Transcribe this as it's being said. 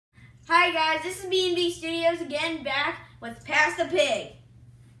Hi guys, this is B&B Studios again, back with Pass the Pig.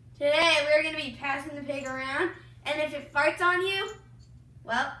 Today we're going to be passing the pig around, and if it farts on you,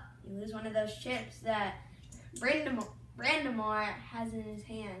 well, you lose one of those chips that Brandamore has in his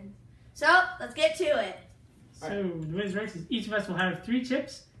hand. So, let's get to it. So, the way this works is each of us will have 3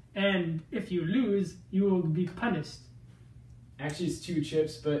 chips, and if you lose, you will be punished. Actually, it's 2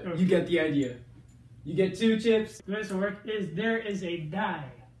 chips, but you get the idea. You get 2 chips. The way this will work is there is a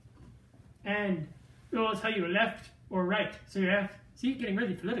die, and it will tell you left or right. So you have, see, getting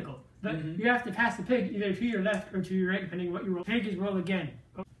really political, but you have to pass the pig either to your left or to your right, depending on what you roll. Pig is roll again.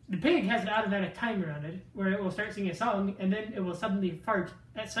 The pig has an automatic timer on it, where it will start singing a song, and then it will suddenly fart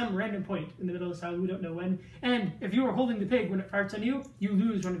at some random point in the middle of the song, we don't know when. And if you are holding the pig when it farts on you, you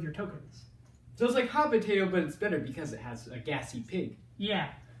lose one of your tokens. So it's like hot potato, but it's better because it has a gassy pig. Yeah.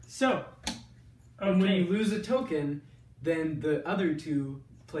 So, and when you lose a token, then the other 2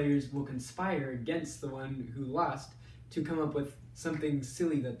 players will conspire against the one who lost to come up with something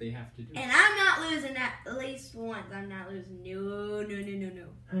silly that they have to do. And I'm not losing at least once. I'm not losing.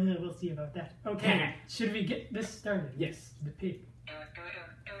 No. We'll see about that. Okay, should we get this started? Yes. The pig.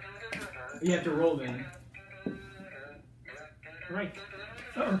 You have to roll then. Right.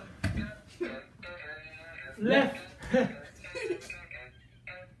 Uh-oh. Left.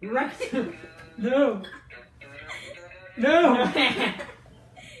 Right. No. No.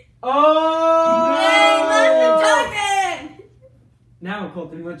 Oh! Hey, lost the token! Now,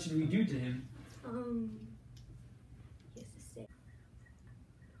 Colton, what should we do to him? He has to stay.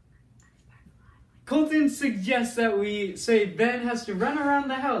 Colton suggests that we say Ben has to run around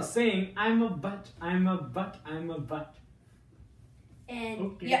the house saying, I'm a butt, I'm a butt, I'm a butt.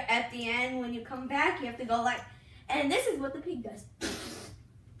 And yeah, at the end, when you come back, you have to go like, and this is what the pig does.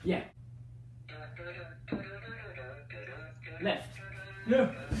 Yeah. Left.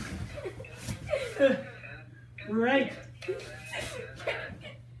 No. Right.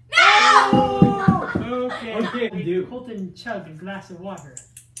 No! Okay. Do. Colton chug a glass of water.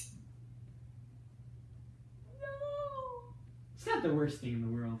 No. It's not the worst thing in the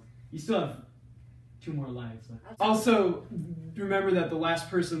world. You still have 2 more lives left. Also, remember that the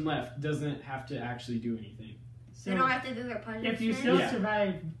last person left doesn't have to actually do anything. So they don't have to do their punishment. If you still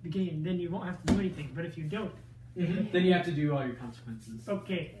survive the game, then you won't have to do anything. But if you don't, then you have to do all your consequences.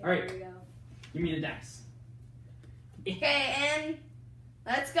 Okay. All right. Give me the dice. Okay, and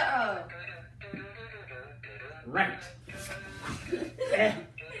let's go. Right.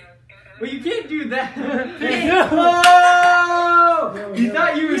 Well, you can't do that. No! You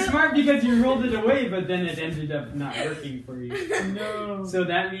thought you were smart because you rolled it away, but then it ended up not working for you. No. So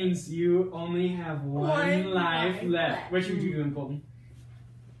that means you only have one life left. What should we do to him, Colton?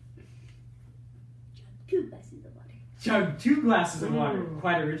 2 glasses of water. Chug 2 glasses of water. Ooh.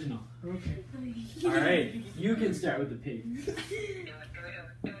 Quite original. Okay. All right, you can start with the pig.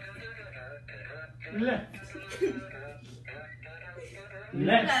 Left.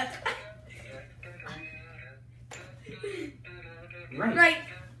 Left. Right. Right.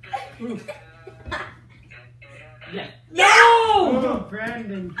 Yeah. No! Oh,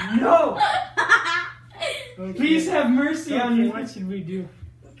 Brandon. No! Okay. Please have mercy on me. What should we do?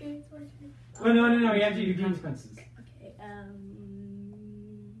 Okay, it's my turn. Well, no, you have to do consequences. Okay,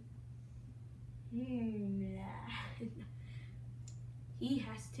 he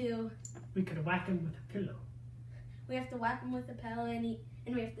has to. We could whack him with a pillow. We have to whack him with a pillow, and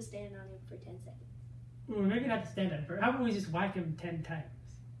we have to stand on him for 10 seconds. Ooh, maybe not to stand on him. How about we just whack him 10 times?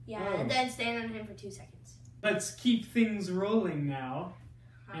 Yeah, and then stand on him for 2 seconds. Let's keep things rolling now.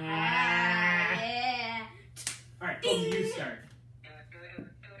 Yeah. All right, Colton, you start.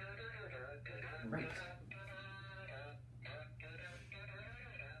 Right.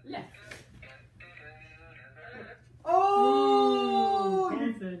 Left. Oh!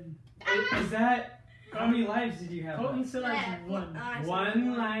 Colton. Is that... How many lives did you have Colton left? still has 1.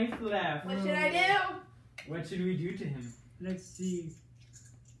 1 life left. What should I do? What should we do to him? Let's see.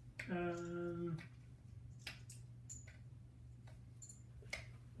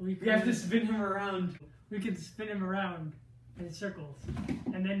 We have to spin him around. We could spin him around in circles,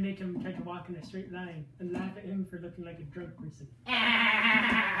 and then make him try to walk in a straight line, and laugh at him for looking like a drunk person.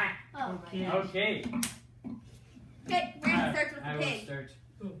 Oh, Okay. Okay. Okay, Brandon starts with I the will pig. start.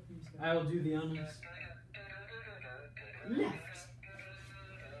 Oh, you start. I will do the honors. Left.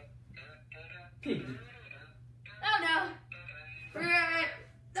 Pig. Oh no. Right.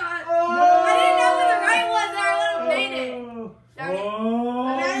 Oh! I didn't know where the right was, or I would have made it. Darn it. Oh,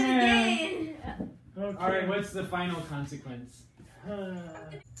 I'm out of the man. game. Okay. Alright, what's the final consequence?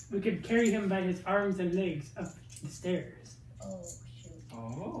 We could carry him by his arms and legs up the stairs. Oh, shoot.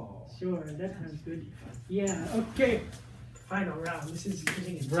 Oh. Sure, that sounds good. Yeah, okay. Final round. This is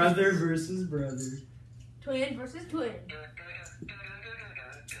getting intense. Brother versus brother. Twin versus twin.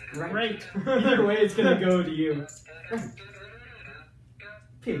 Right. Either way, it's gonna go to you.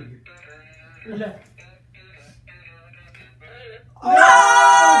 Pig. Left.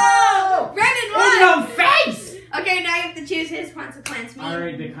 Oh! Brendan won! No face! Okay, now you have to choose his consequence.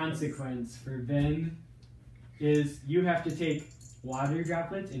 Alright, the consequence for Ben is you have to take water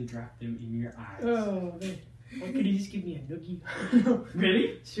droplets and drop them in your eyes. Oh, man. Well, could you just give me a noogie?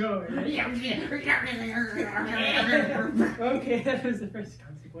 Really? Sure. Okay, that was the first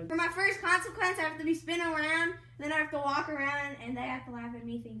consequence. For my first consequence, I have to be spin around, then I have to walk around, and they have to laugh at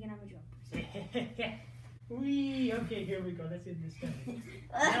me thinking I'm a joke. Wee. Okay, here we go. Let's end this time.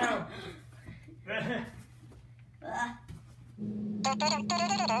 Now.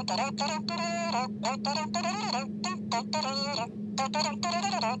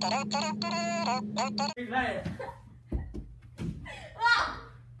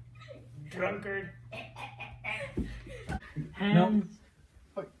 Drunkard. Hands.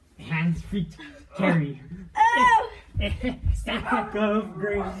 Hands, feet, carry. Oh! Stack of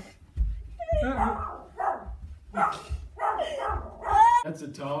grain. That's a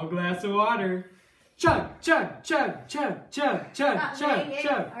tall glass of water. Chug, chug, chug, chug, chug, chug, chug,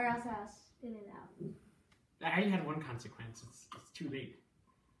 chug. Or else I'll spin it out. I already had one consequence. It's too late.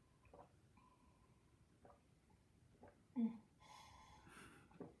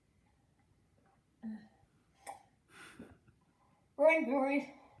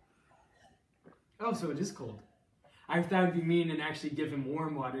 Boring. Oh, so it is cold. I thought it'd be mean and actually give him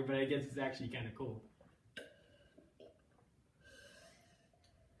warm water, but I guess it's actually kind of cold.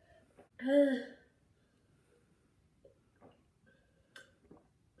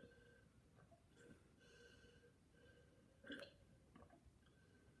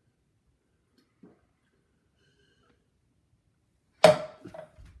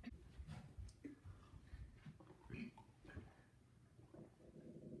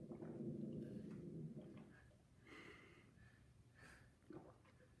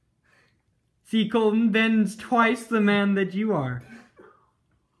 See, Colton, Ben's twice the man that you are.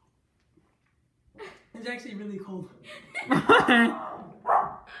 It's actually really cold.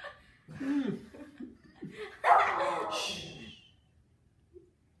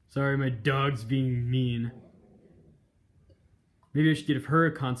 Sorry, my dog's being mean. Maybe I should give her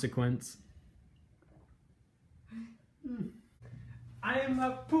a consequence. I'm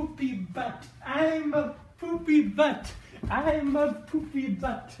a poopy butt. I'm a poopy butt. I'm a poopy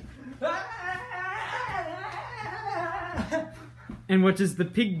butt. And what does the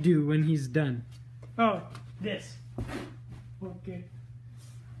pig do when he's done? Oh, this. Okay.